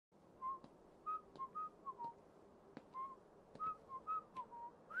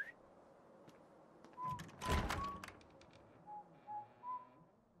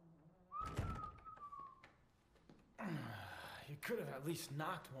could have at least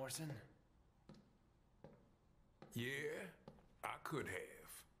knocked, Morrison. Yeah, I could have.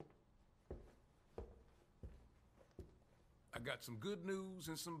 I got some good news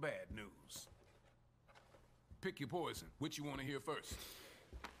and some bad news. Pick your poison. Which you want to hear first?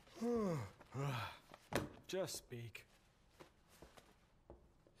 Just speak.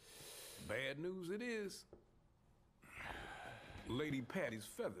 Bad news it is. Lady Patty's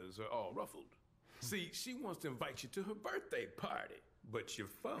feathers are all ruffled. See, she wants to invite you to her birthday party, but your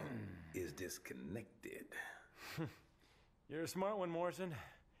phone is disconnected. You're a smart one, Morrison.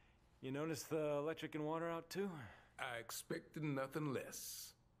 You notice the electric and water out too? I expected nothing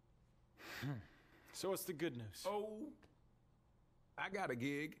less. So what's the good news? Oh, I got a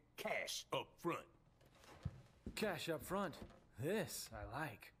gig. Cash up front. Cash up front. This I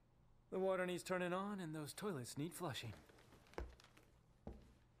like. The water needs turning on and those toilets need flushing.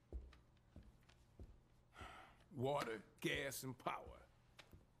 Water, gas, and power.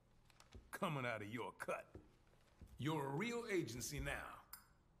 Coming out of your cut. You're a real agency now.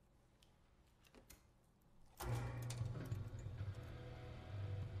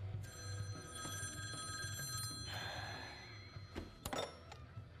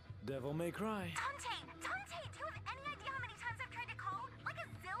 Devil may cry. Dante, do you have any idea how many times I've tried to call? Like a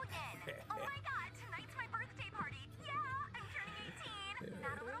zillion. Oh my god, tonight's my birthday party. Yeah, I'm turning 18.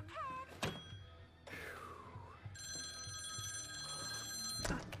 Not a little kid.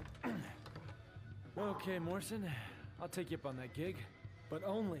 Okay, Morrison, I'll take you up on that gig, but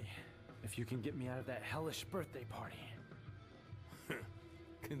only if you can get me out of that hellish birthday party.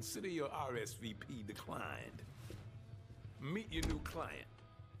 Consider your RSVP declined. Meet your new client.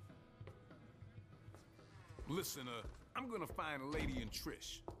 Listen, I'm gonna find a Lady and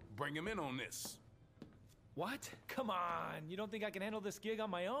Trish. Bring him in on this. What? Come on, you don't think I can handle this gig on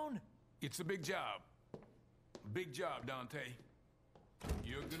my own? It's a big job. Big job, Dante.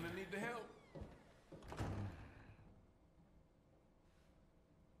 You're gonna need the help.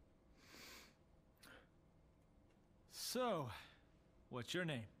 So, what's your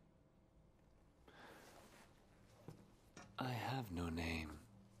name? I have no name.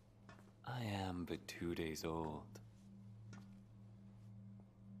 I am but 2 days old.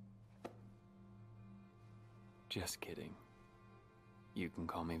 Just kidding. You can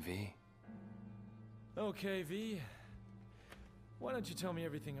call me V. Okay, V. Why don't you tell me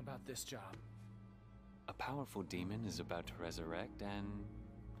everything about this job? A powerful demon is about to resurrect, and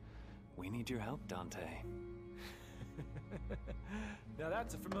we need your help, Dante. Now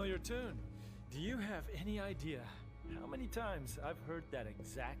that's a familiar tune. Do you have any idea how many times I've heard that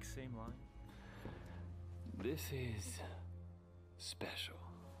exact same line? This is special.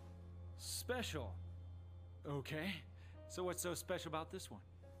 Special? Okay. So what's so special about this one?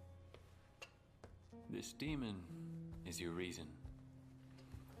 This demon is your reason.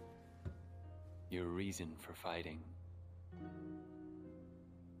 Your reason for fighting.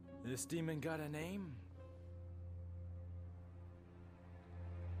 This demon got a name?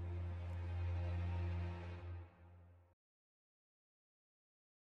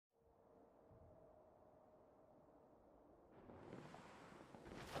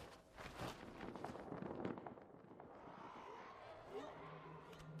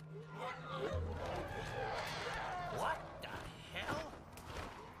 What the hell?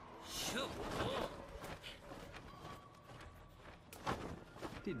 Shoot.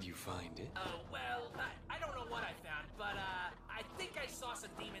 Did you find it? Well, I don't know what I found, but I think I saw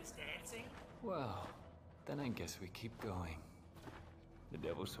some demons dancing. Well, then I guess we keep going. The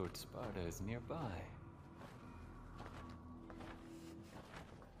Devil's Sword Sparta is nearby.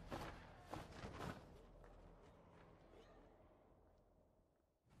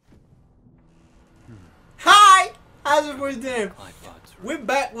 Hi! How's everybody doing? We're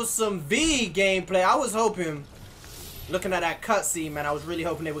back with some V gameplay. I was hoping, looking at that cutscene, man, I was really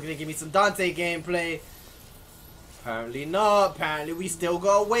hoping they were gonna give me some Dante gameplay. Apparently not. Apparently we still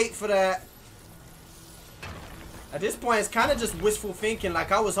gotta wait for that. At this point, it's kind of just wishful thinking.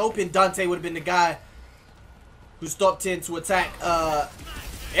 Like, I was hoping Dante would have been the guy who stopped in to attack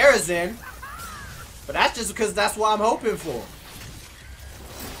Erzen. But that's just because that's what I'm hoping for.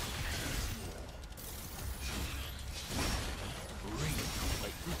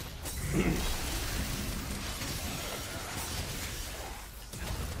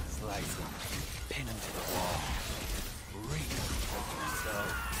 Slice him. Pin him to the wall. Reach for yourself.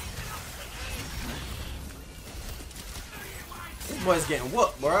 This boy's getting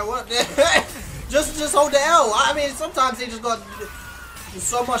whooped, bro. What? just hold the L. I mean, sometimes they just got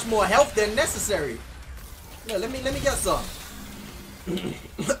so much more health than necessary. Yeah, let me get some.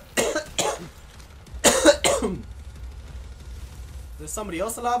 There's somebody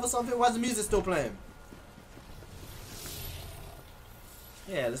else alive or something? Why's the music still playing?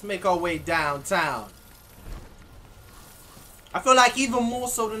 Yeah, let's make our way downtown. I feel like even more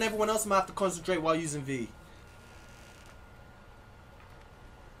so than everyone else, I'm gonna have to concentrate while using V.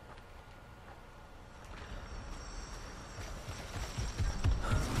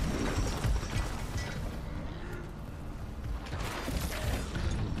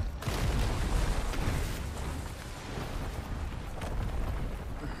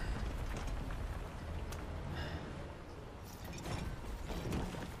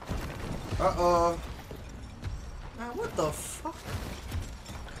 Uh-oh. Man, what the fuck?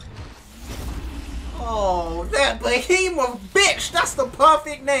 Oh, that behemoth bitch! That's the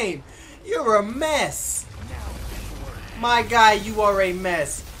perfect name! You're a mess! My guy, you are a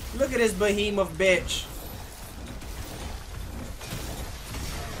mess. Look at this behemoth bitch.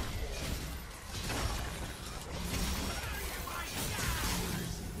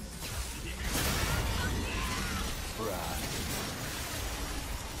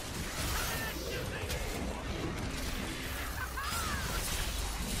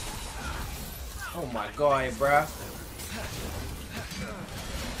 Oh my god, bruh.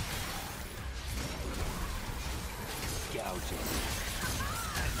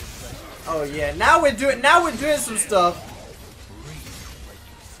 Oh yeah, now we're doing some stuff.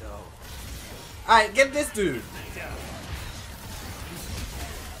 Alright, get this dude.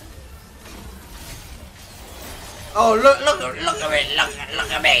 Oh look at me, look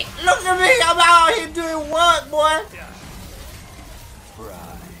at me. Look at me, I'm out here doing work, boy.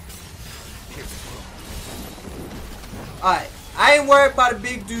 Alright, I ain't worried about a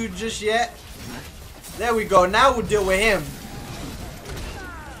big dude just yet. There we go, now we'll deal with him.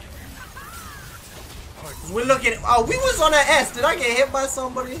 We're looking, oh, we was on an S. Did I get hit by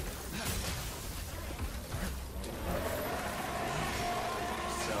somebody?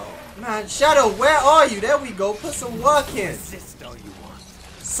 Man, Shadow, where are you? There we go, put some work in.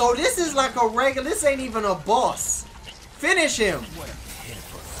 So this is like a regular, this ain't even a boss. Finish him.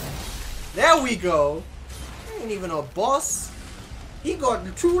 There we go. Ain't even a boss. He got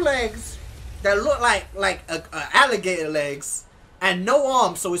the 2 legs that look like alligator legs and no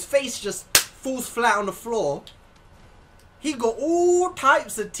arms, so his face just falls flat on the floor. He got all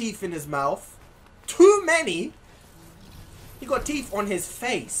types of teeth in his mouth. Too many. He got teeth on his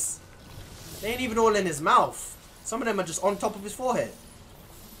face. They ain't even all in his mouth. Some of them are just on top of his forehead.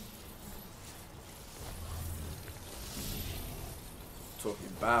 Talking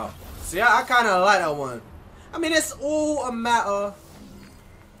about. See, I kind of like that one. I mean, it's all a matter of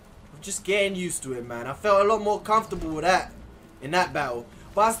just getting used to it, man. I felt a lot more comfortable with that in that battle.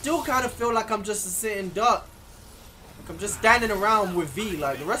 But I still kind of feel like I'm just a sitting duck. Like I'm just standing around with V.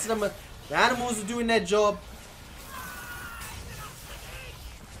 Like the rest of them, the animals are doing their job.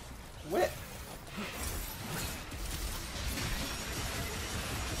 What?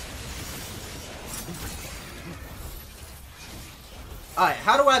 Alright,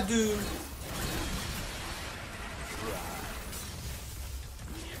 how do I do...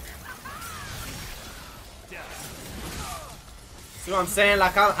 See what I'm saying?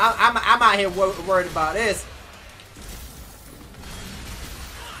 Like I'm out here worried about this.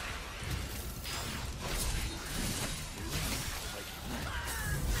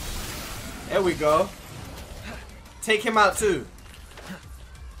 There we go. Take him out too.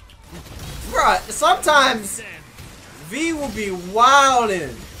 Bruh, sometimes V will be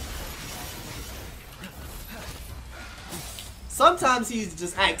wildin'. Sometimes he's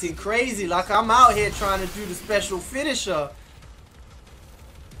just acting crazy. Like I'm out here trying to do the special finisher.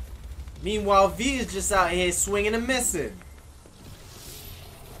 Meanwhile, V is just out here swinging and missing.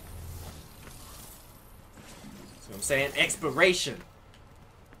 That's what I'm saying. Exploration.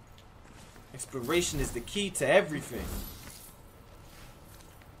 Exploration is the key to everything.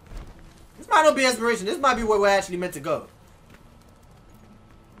 This might not be exploration. This might be where we're actually meant to go.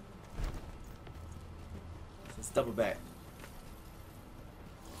 Let's double back.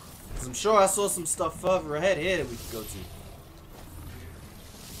 Because I'm sure I saw some stuff further ahead here that we could go to.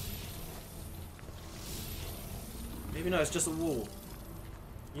 Maybe no, it's just a wall.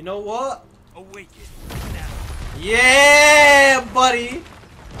 You know what? Awaken now. Yeah, buddy.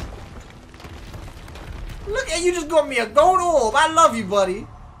 Look at you, just got me a gold orb. I love you, buddy.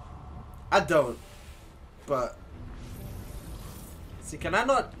 I don't. But see, can I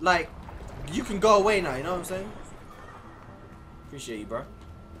not like? You can go away now. You know what I'm saying? Appreciate you, bro.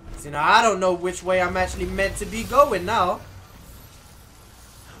 See, now I don't know which way I'm actually meant to be going now.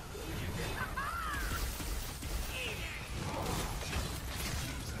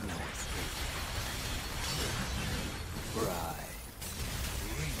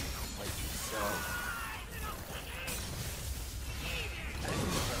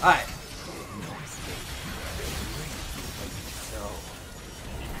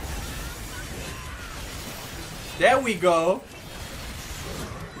 There we go.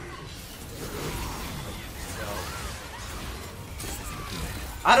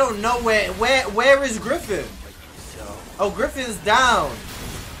 I don't know where is Griffin? Oh, Griffin's down.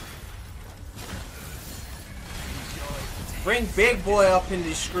 Bring big boy up in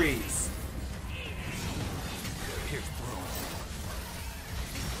the streets.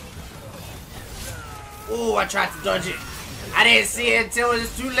 Ooh, I tried to dodge it. I didn't see it until it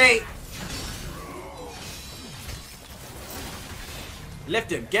was too late.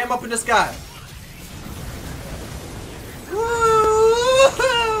 Lift him. Get him up in the sky.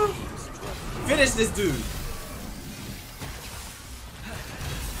 Woo! Finish this dude.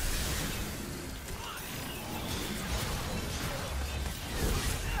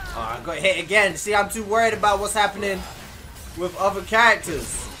 I got hit again. See, I'm too worried about what's happening with other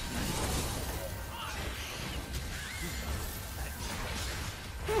characters.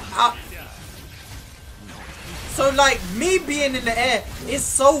 So like me being in the air is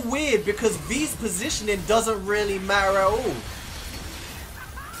so weird because V's positioning doesn't really matter at all.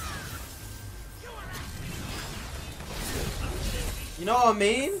 You know what I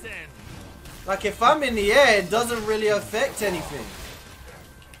mean? Like if I'm in the air, it doesn't really affect anything.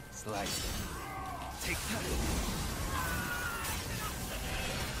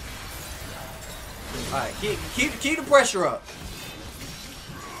 Alright, keep the pressure up.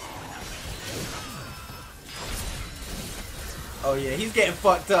 Oh yeah, he's getting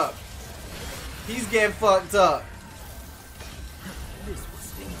fucked up. He's getting fucked up.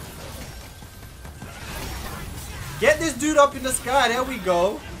 Get this dude up in the sky. There we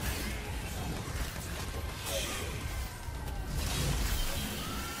go.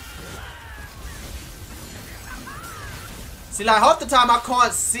 See, like half the time I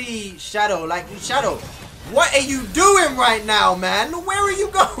can't see Shadow. Like, Shadow, what are you doing right now, man? Where are you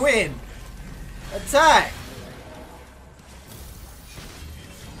going? Attack.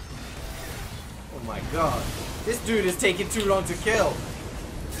 Oh my god. This dude is taking too long to kill.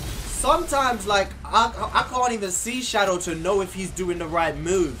 Sometimes, like, I can't even see Shadow to know if he's doing the right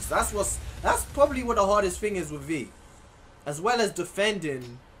moves. That's probably what the hardest thing is with V. As well as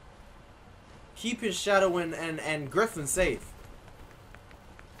defending, keeping Shadow and Griffin safe.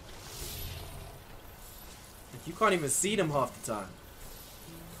 You can't even see them half the time.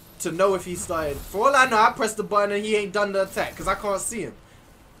 To know if he started. For all I know, I pressed the button and he ain't done the attack because I can't see him.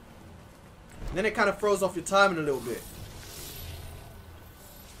 And then it kind of throws off your timing a little bit.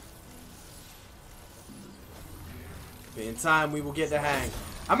 But in time, we will get the hang.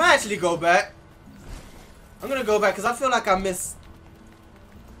 I might actually go back. I'm going to go back because I feel like I missed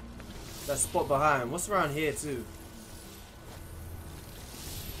that spot behind. What's around here, too?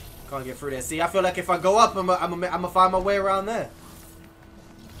 Can't get through there. See, I feel like if I go up, I'm gonna find my way around there.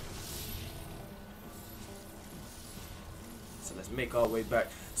 So let's make our way back.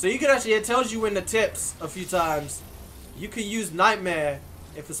 So you can actually, it tells you in the tips a few times, you can use Nightmare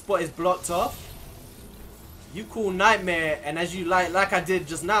if a spot is blocked off. You call Nightmare, and as you like I did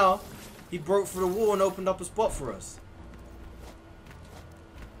just now, he broke through the wall and opened up a spot for us.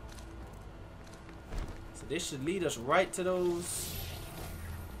 So this should lead us right to those.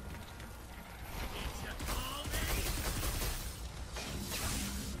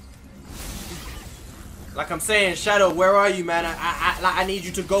 Like I'm saying, Shadow, where are you, man? I need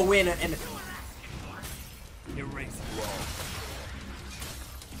you to go in and erase the wall.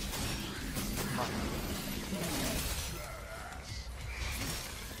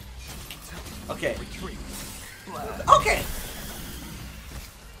 Okay. Okay.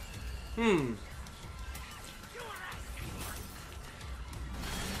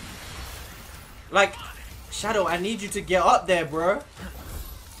 Like, Shadow, I need you to get up there, bro.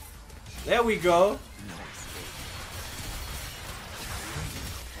 There we go.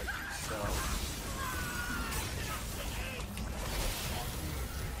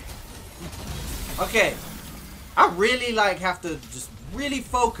 Okay, I really have to just really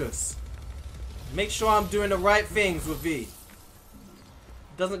focus. Make sure I'm doing the right things with V. It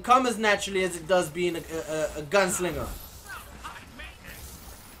doesn't come as naturally as it does being a gunslinger.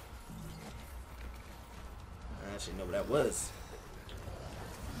 I actually know what that was.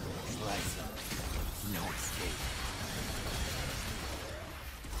 No escape.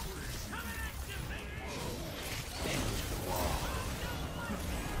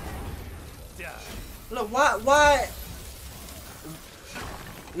 Look, why?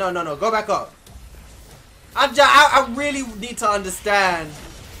 No, go back up. I really need to understand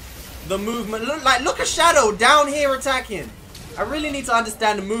the movement. Look at Shadow down here attacking. I really need to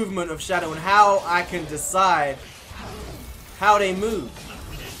understand the movement of Shadow and how I can decide how they move.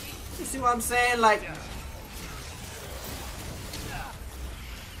 You see what I'm saying? Like,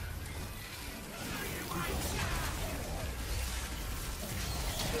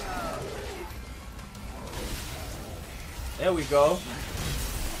 There we go.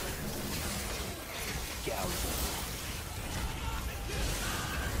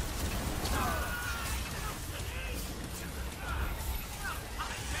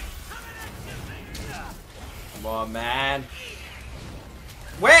 Come on, man.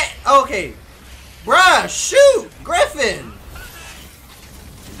 Where? Okay. Bruh, shoot! Griffin!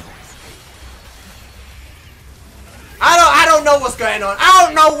 I don't know what's going on. I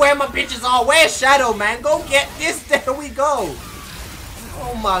don't know where my bitches are. Where's Shadow, man? Go get this. There we go.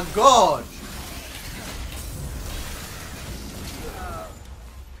 Oh my god.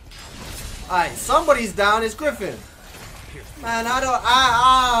 Alright, somebody's down. It's Griffin. Man, I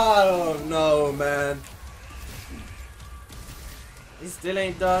don't know, man. He still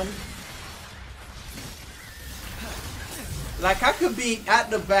ain't done. Like, I could be at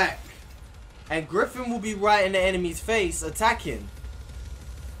the back and Griffin will be right in the enemy's face attacking.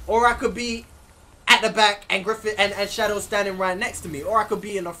 Or I could be at the back and Griffin and Shadow's standing right next to me. Or I could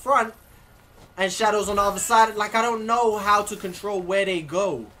be in the front and Shadow's on the other side. Like, I don't know how to control where they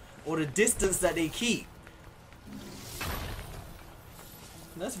go or the distance that they keep.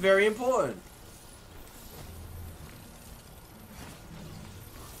 That's very important.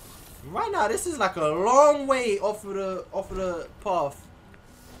 Right now, this is like a long way off of the path.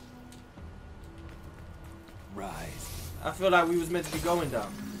 Rise. I feel like we was meant to be going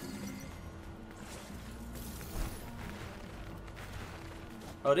down.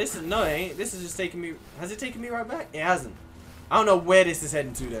 Oh, this is no, it ain't. This is just taking me. Has it taken me right back? It hasn't. I don't know where this is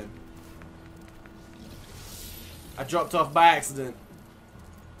heading to then. I dropped off by accident.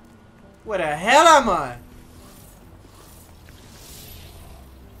 Where the hell am I?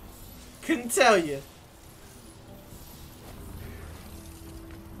 Couldn't tell you.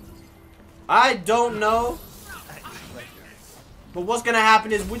 I don't know. But what's gonna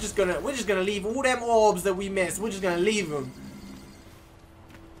happen is we're just gonna leave all them orbs that we missed. We're just gonna leave them.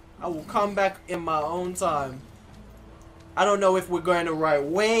 I will come back in my own time. I don't know if we're going the right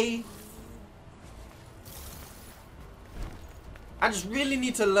way. I just really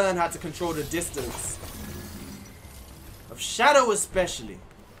need to learn how to control the distance of Shadow, especially.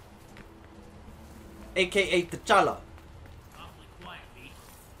 AKA T'Challa. Awfully quiet, Pete.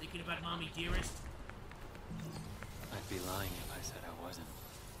 Thinking about mommy dearest? I'd be lying if I said I wasn't.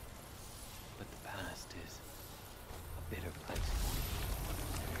 But the past is a bitter place.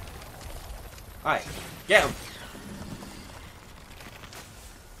 Alright, get him.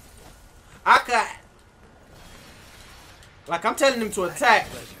 I got... Like, I'm telling him to attack.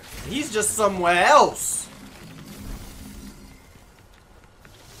 He's just somewhere else.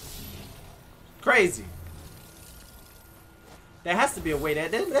 Crazy. There has to be a way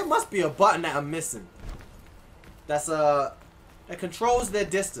there must be a button that I'm missing. That's that controls their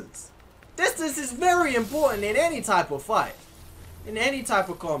distance. Distance is very important in any type of fight. In any type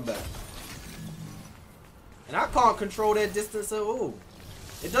of combat. And I can't control their distance at all.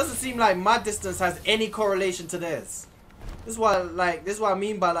 It doesn't seem like my distance has any correlation to theirs. This is what I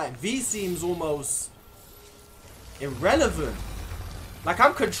mean by like V seems almost irrelevant. Like,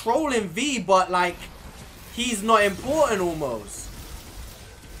 I'm controlling V, but like he's not important almost.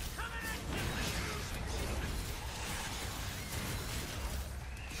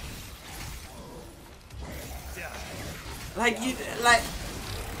 Like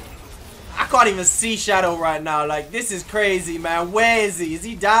I can't even see Shadow right now. Like, this is crazy, man. Where is he? Is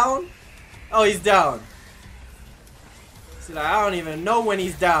he down? Oh, he's down. See, like, I don't even know when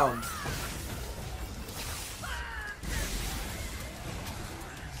he's down.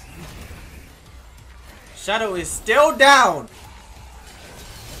 Shadow is still down.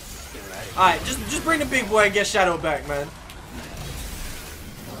 Alright, just bring the big boy and get Shadow back, man.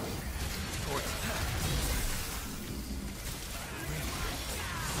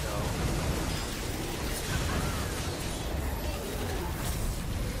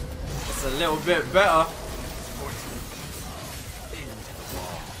 It's a little bit better.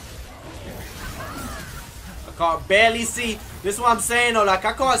 I can't barely see. This is what I'm saying, though. Like,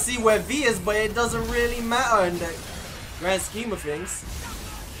 I can't see where V is, but it doesn't really matter in the grand scheme of things.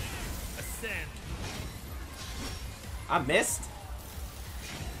 I missed.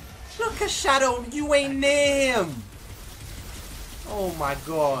 Look at Shadow. You ain't near him. Oh my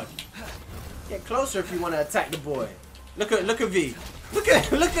god. Get closer if you want to attack the boy. Look at V. Look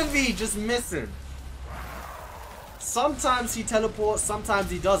at V just missing. Sometimes he teleports, sometimes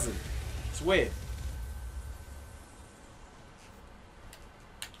he doesn't. It's weird.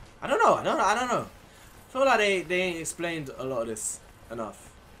 I don't know. I feel like they ain't explained a lot of this enough.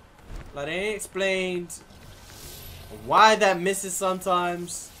 Like, they ain't explained why that misses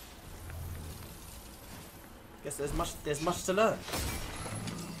sometimes. Guess there's much to learn.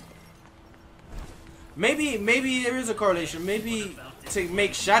 Maybe there is a correlation. Maybe to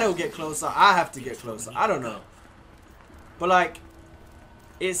make Shadow get closer, I have to get closer. I don't know. But like,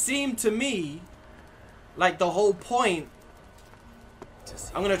 it seemed to me like the whole point.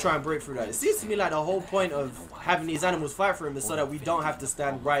 I'm gonna try and break through that. It seems to me like the whole point of having these animals fight for him is so that we don't have to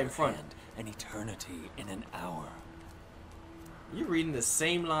stand right in front. An eternity in an hour. You're reading the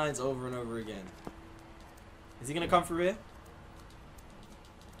same lines over and over again. Is he gonna come through here?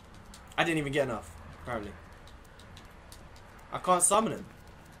 I didn't even get enough, apparently. I can't summon him.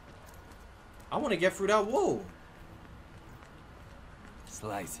 I want to get through that wall.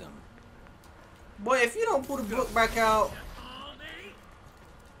 Slice him. Boy, if you don't pull the book back out,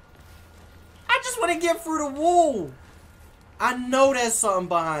 I just want to get through the wall. I know there's something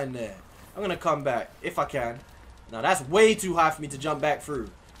behind there. I'm gonna come back if I can. Now that's way too high for me to jump back through.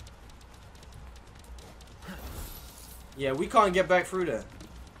 Yeah, we can't get back through there.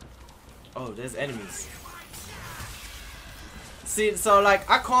 Oh, there's enemies. See, so like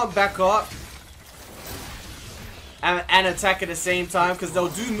I can't back up and attack at the same time because they'll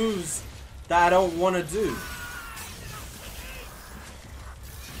do moves that I don't want to do.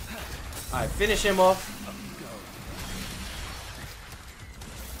 Alright, finish him off.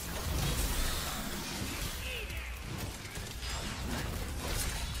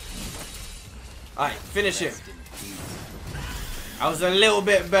 Alright, finish him. That was a little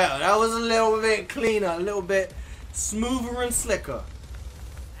bit better. That was a little bit cleaner. A little bit smoother and slicker.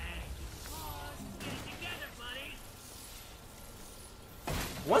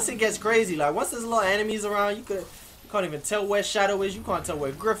 Once it gets crazy, like once there's a lot of enemies around, you can't even tell where Shadow is. You can't tell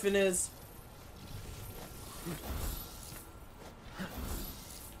where Griffin is.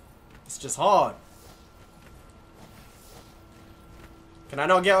 It's just hard. Can I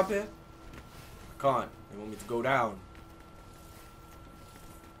not get up here? I can't. They want me to go down.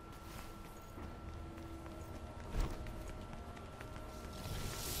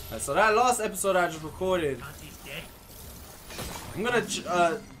 And so that last episode I just recorded, I'm gonna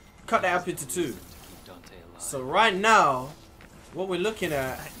cut that up into 2. So right now, what we're looking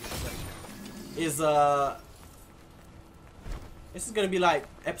at is this is gonna be like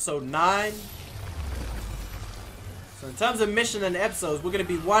episode 9. So in terms of mission and episodes, we're gonna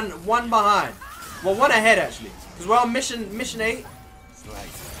be one behind. Well, one ahead actually, because we're on mission 8.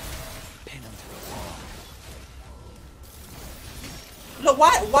 Look,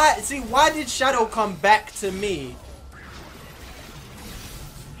 why did Shadow come back to me?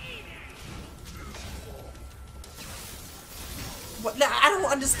 But I don't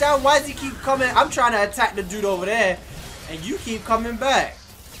understand, why does he keep coming? I'm trying to attack the dude over there, and you keep coming back.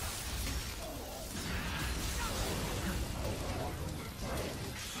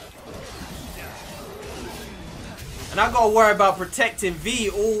 And I gotta worry about protecting V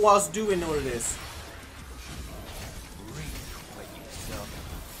all whilst doing all of this.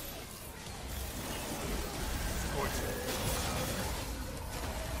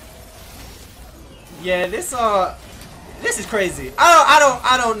 Yeah, this is crazy.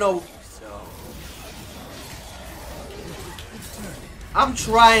 I don't know. I'm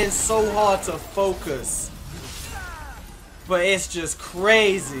trying so hard to focus, but it's just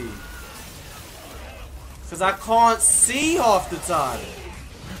crazy. Because I can't see half the time.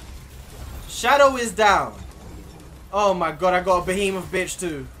 Shadow is down. Oh my god, I got a behemoth bitch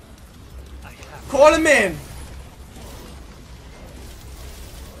too. Call him in.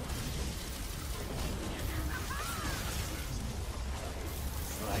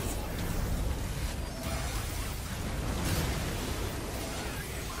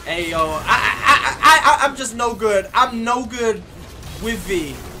 Hey yo, I'm just no good. I'm no good with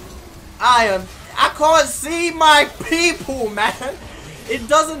V. I can't see my people, man. It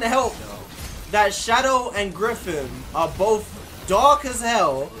doesn't help that Shadow and Griffin are both dark as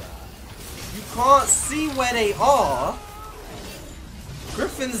hell. You can't see where they are.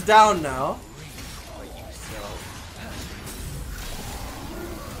 Griffin's down now.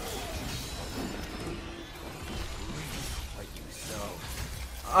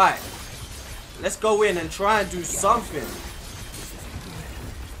 Alright. Let's go in and try and do something.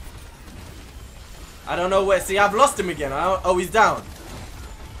 I don't know where. See, I've lost him again. Oh, he's down.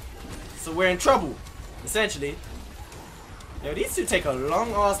 So we're in trouble, essentially. Yo, these two take a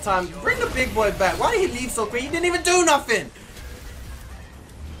long ass time. Bring the big boy back. Why did he leave so quick? He didn't even do nothing.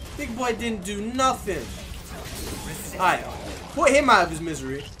 Big boy didn't do nothing. Alright, put him out of his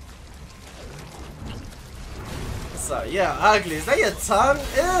misery. What's up? Yeah, ugly. Is that your tongue?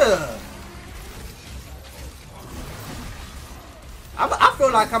 Ew. I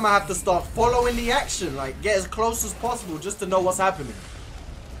feel like I'm gonna have to start following the action, like get as close as possible just to know what's happening.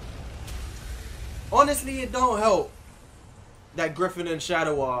 Honestly, it don't help that Griffin and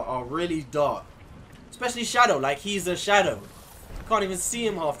Shadow are really dark. Especially Shadow, like he's a shadow. I can't even see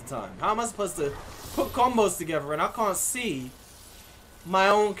him half the time. How am I supposed to put combos together and I can't see my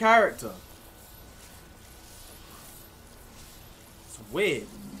own character? It's weird.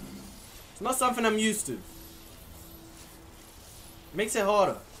 It's not something I'm used to. Makes it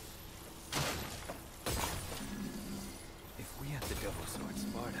harder. If we had the Devil Sword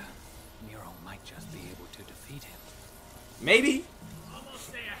Sparta, Nero might just be able to defeat him. Maybe.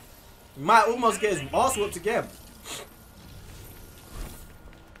 Almost there. He might almost get his ass whooped again.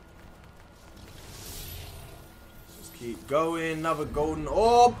 Just keep going. Another golden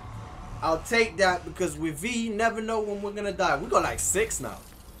orb. I'll take that because with V, never know when we're gonna die. We got like 6 now.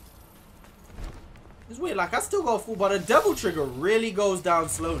 It's weird, like I still go full, but the Devil Trigger really goes down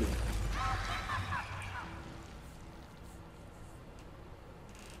slowly.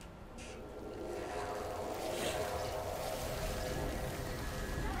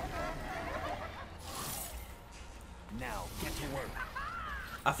 Now, get to work.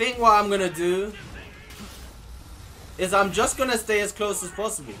 I think what I'm gonna do is I'm just gonna stay as close as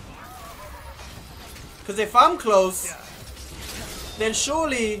possible. Because if I'm close, then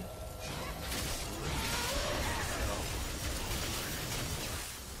surely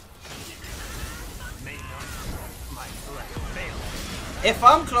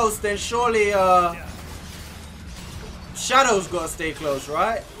Shadow's gotta stay close,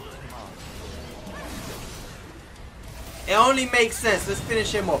 right? It only makes sense. Let's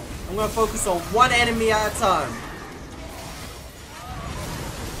finish him off. I'm gonna focus on one enemy at a time.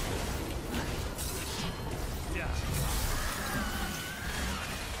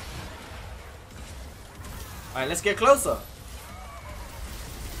 Alright, let's get closer.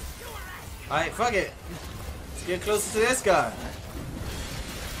 Alright, fuck it. Let's get closer to this guy.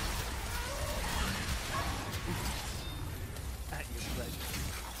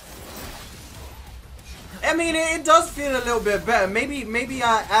 I mean, it does feel a little bit better. Maybe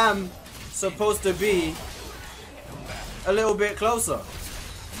I am supposed to be a little bit closer.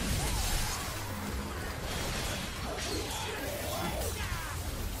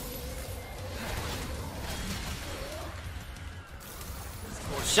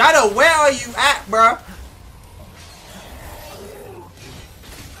 Shadow, where are you at, bruh?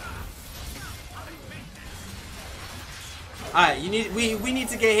 Alright, we need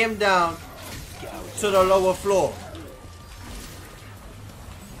to get him down to the lower floor.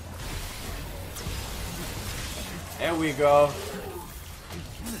 There we go.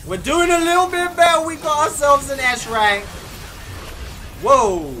 We're doing a little bit better. We got ourselves an S rank.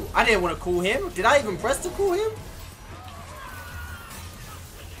 Whoa, I didn't want to cool him. Did I even press to cool him?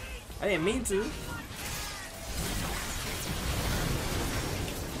 I didn't mean to.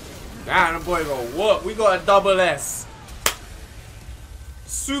 Nah, the boy go whoop. We got a double S.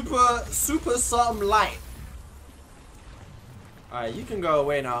 Super something light. Alright, you can go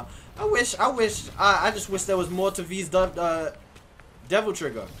away now. I just wish there was more to V's Devil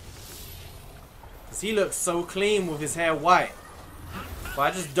Trigger. Cause he looks so clean with his hair white. But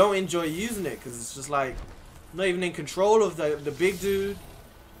I just don't enjoy using it because it's just like I'm not even in control of the big dude.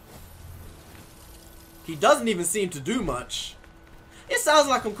 He doesn't even seem to do much. It sounds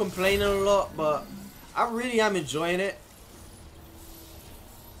like I'm complaining a lot, but I really am enjoying it.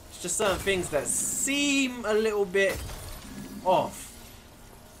 It's just certain things that seem a little bit off.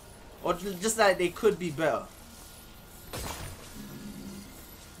 Or just like they could be better.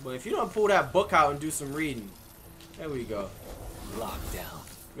 But if you don't pull that book out and do some reading. There we go. Locked down.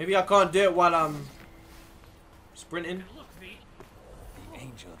 Maybe I can't do it while I'm sprinting. The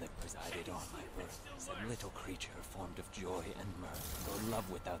angel that presided on my birth is a little creature formed of joy and mirth, or love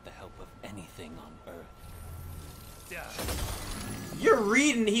without the help of anything on earth. You're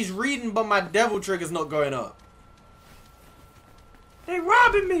reading, he's reading, but my Devil Trigger's not going up. They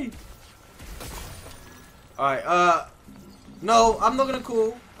robbing me! Alright, no, I'm not gonna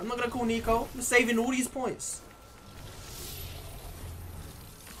cool. I'm not gonna cool Nico. I'm saving all these points.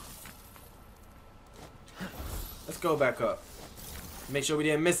 Let's go back up. Make sure we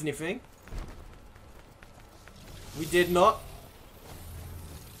didn't miss anything. We did not.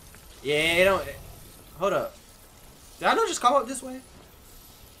 Yeah, don't. Hold up. Did I not just come up this way?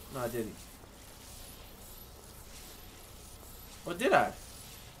 No, I didn't. Or did I? I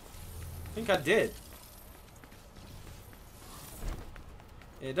think I did.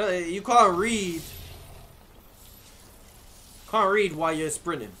 You can't read. Can't read while you're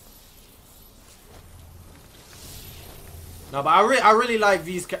sprinting. No, but I really like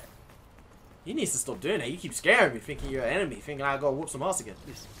V's. He needs to stop doing that. You keep scaring me, thinking you're an enemy, thinking I gotta whoop some ass again.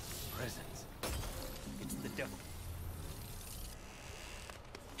 This presence. It's the devil.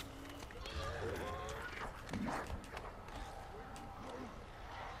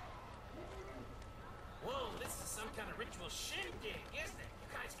 Whoa, this is some kind of ritual shindig, isn't it? You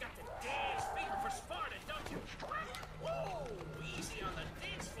guys got the dance fever for Sparta, don't you? Whoa, easy on the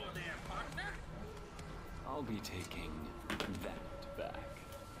dance floor there, partner. I'll be taking that back.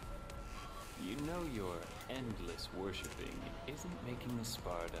 You know your endless worshipping isn't making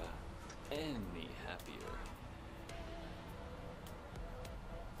Sparta any happier.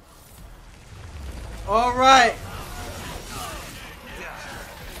 All right.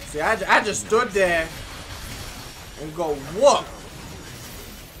 See, I just stood there and go, whoa.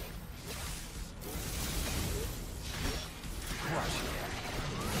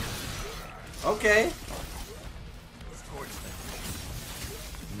 Okay.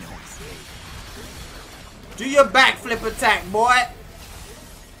 Do your backflip attack, boy.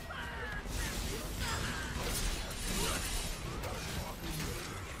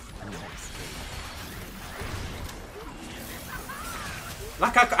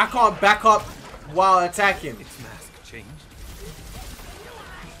 Like I can't back up while attacking. Its mask changed.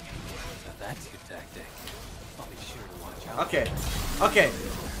 So that's your tactic. I'll be sure to watch out. Okay. Okay.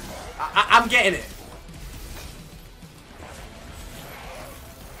 I'm getting it.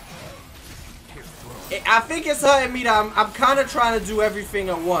 I think it's hurting me that I'm kind of trying to do everything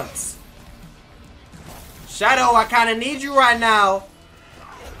at once. Shadow, I kind of need you right now.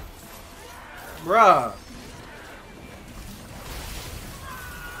 Bruh.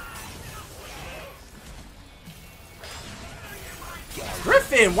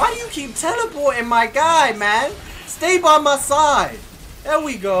 Griffin, why do you keep teleporting my guy, man? Stay by my side. There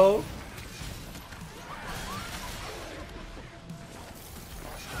we go.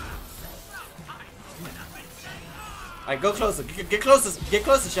 Alright, go closer. Get closer. Get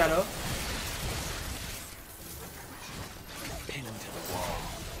closer, Shadow. Pin him to the wall.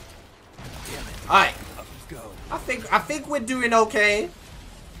 Damn it. Alright. Go. I think we're doing okay.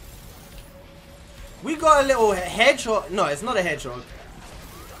 We got a little hedgehog. No, it's not a hedgehog.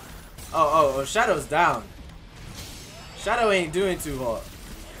 Oh, Shadow's down. Shadow ain't doing too hot.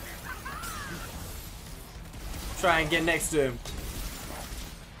 Try and get next to him.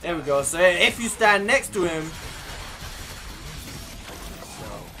 There we go. So if you stand next to him,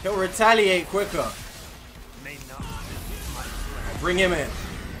 he'll retaliate quicker. Bring him in.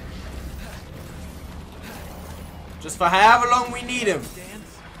 Just for however long we need him.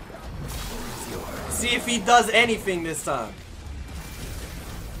 See if he does anything this time.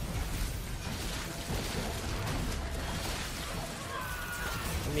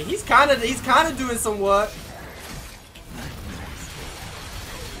 I mean, he's kind of doing some work.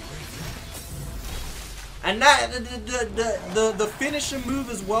 And that the finishing move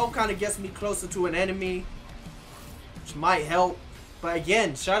as well kind of gets me closer to an enemy, which might help. But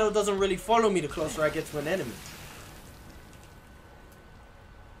again, Shadow doesn't really follow me the closer I get to an enemy.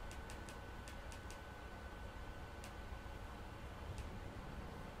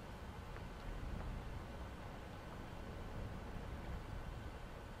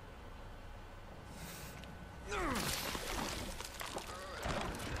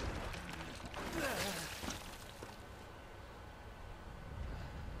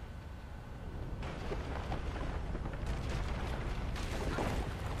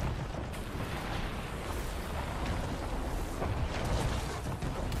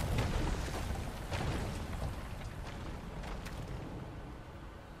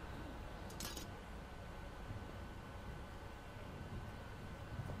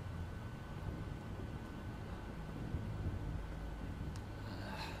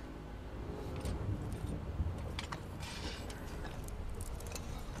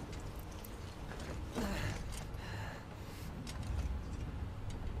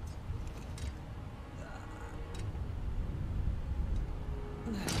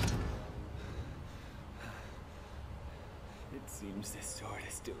 It seems this sword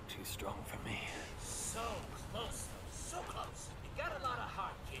is still too strong for me. So close, so close. You got a lot of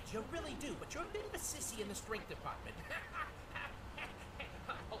heart, kid. You really do, but you're a bit of a sissy in the strength department.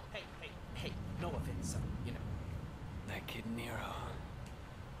 Oh, hey, no offense, you know. That kid Nero,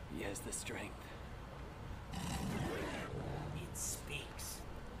 he has the strength. It speaks.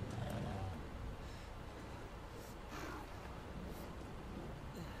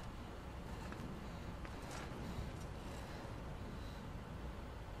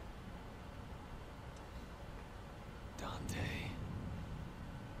 Dante.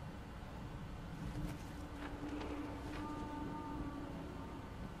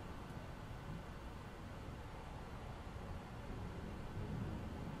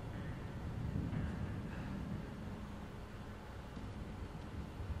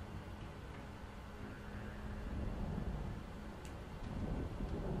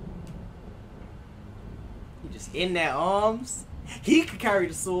 Just in their arms. He could carry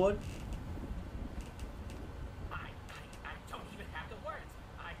the sword. I don't even have the words.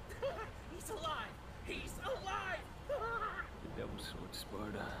 He's alive. He's alive. The double sword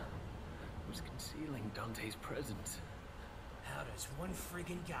Sparta was concealing Dante's presence. How does one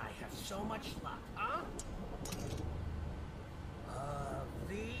friggin' guy have so much luck, huh?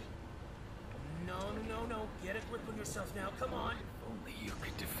 V? No. Get a grip on yourself now. Come on. If only you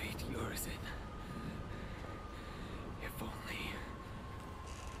could defeat Urizen. If only.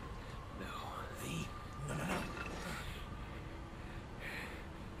 No. V? No.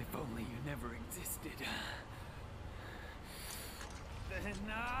 If only you never existed. Then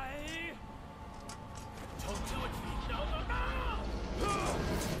I... Don't do it, V. No.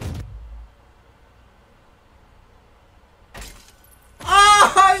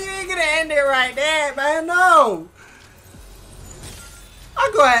 Oh, you ain't gonna end it right there, man. No. I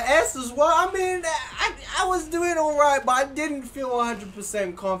go at S as well. I mean, I was doing alright, but I didn't feel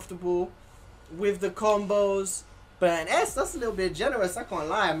 100% comfortable with the combos. But an S, that's a little bit generous. I can't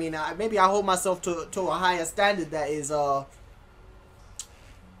lie. I mean, maybe I hold myself to a higher standard that is a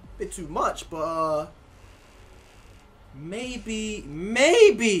bit too much. But maybe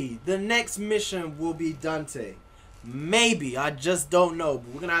the next mission will be Dante. Maybe. I just don't know.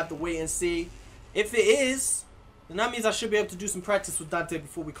 But we're going to have to wait and see. If it is, then that means I should be able to do some practice with Dante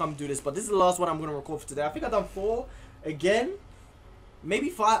before we come do this. But this is the last one I'm going to record for today. I think I've done 4 again. Maybe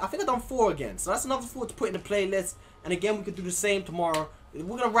 5. I think I've done 4 again. So that's another 4 to put in the playlist. And again, we could do the same tomorrow. We're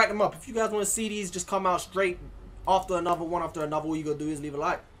going to rack them up. If you guys want to see these just come out straight after another, one after another, all you got to do is leave a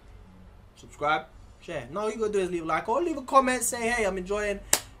like. Subscribe. Share. No, all you got to do is leave a like. Or leave a comment. Say, hey, I'm enjoying.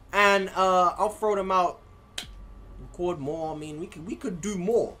 And I'll throw them out. Record more. I mean, we could do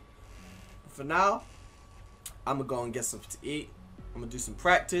more. But for now, I'm going to go and get something to eat. I'm going to do some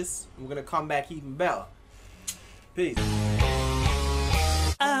practice. And we're going to come back even better. Peace.